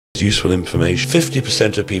useful information.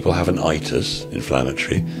 50% of people have an itis,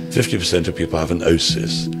 inflammatory. 50% of people have an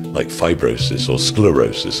osis, like fibrosis or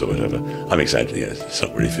sclerosis or whatever. I'm exaggerating, it's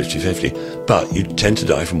not really 50-50, but you tend to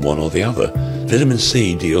die from one or the other. Vitamin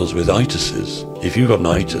C deals with itises. If you've got an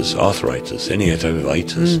itis, arthritis, any type of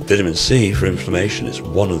itis, vitamin C for inflammation is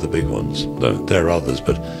one of the big ones. There are others,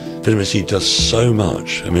 but vitamin C does so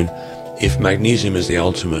much. I mean, if magnesium is the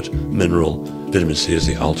ultimate mineral, vitamin C is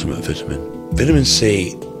the ultimate vitamin. Vitamin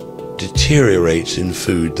C deteriorates in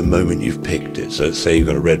food the moment you've picked it. So say you've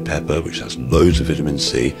got a red pepper, which has loads of vitamin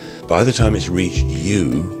C. By the time it's reached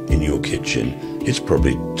you in your kitchen, it's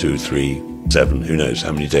probably 2, 3, 7, who knows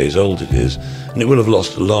how many days old it is, and it will have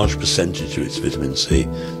lost a large percentage of its vitamin C.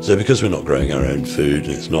 So because we're not growing our own food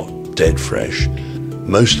and it's not dead fresh,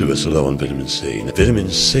 most of us are low on vitamin C. Now, vitamin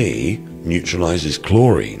C neutralizes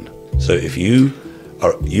chlorine. So if you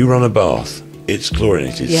run a bath, it's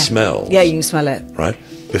chlorinated, it smells. Yeah, you can smell it. Right?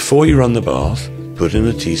 Before you run the bath, put in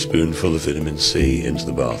a teaspoonful of vitamin C into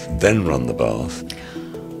the bath, then run the bath,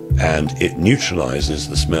 and it neutralizes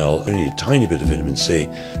the smell, only a tiny bit of vitamin C,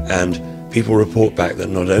 and people report back that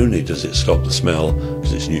not only does it stop the smell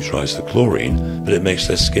because it's neutralized the chlorine, but it makes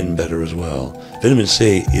their skin better as well. Vitamin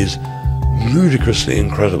C is ludicrously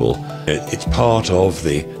incredible. It's part of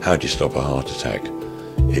the how do you stop a heart attack,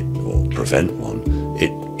 or prevent one.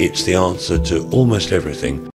 It's the answer to almost everything.